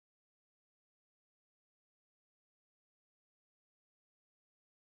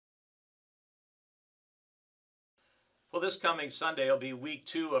Well, this coming Sunday will be week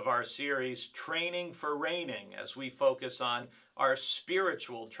 2 of our series, Training for Reigning, as we focus on our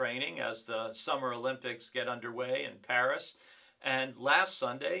spiritual training as the Summer Olympics get underway in Paris. And last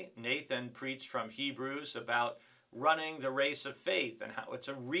Sunday, Nathan preached from Hebrews about running the race of faith and how it's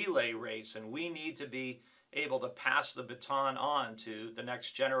a relay race, and we need to be able to pass the baton on to the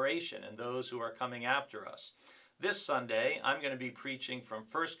next generation and those who are coming after us. This Sunday, I'm going to be preaching from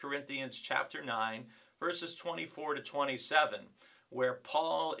 1 Corinthians chapter 9, verses 24 to 27, where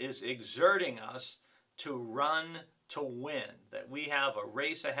Paul is exerting us to run to win, that we have a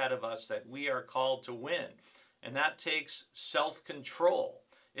race ahead of us that we are called to win. And that takes self-control.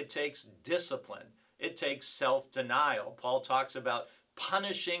 It takes discipline. It takes self-denial. Paul talks about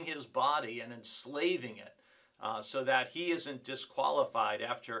punishing his body and enslaving it so that he isn't disqualified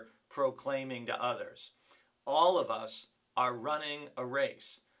after proclaiming to others. All of us are running a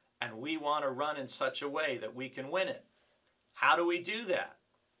race, and we want to run in such a way that we can win it. How do we do that?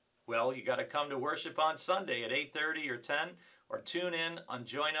 Well, you got to come to worship on Sunday at 8:30 or 10, or tune in and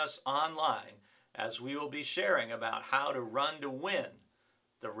join us online as we will be sharing about how to run to win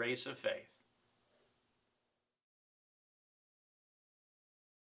the race of faith.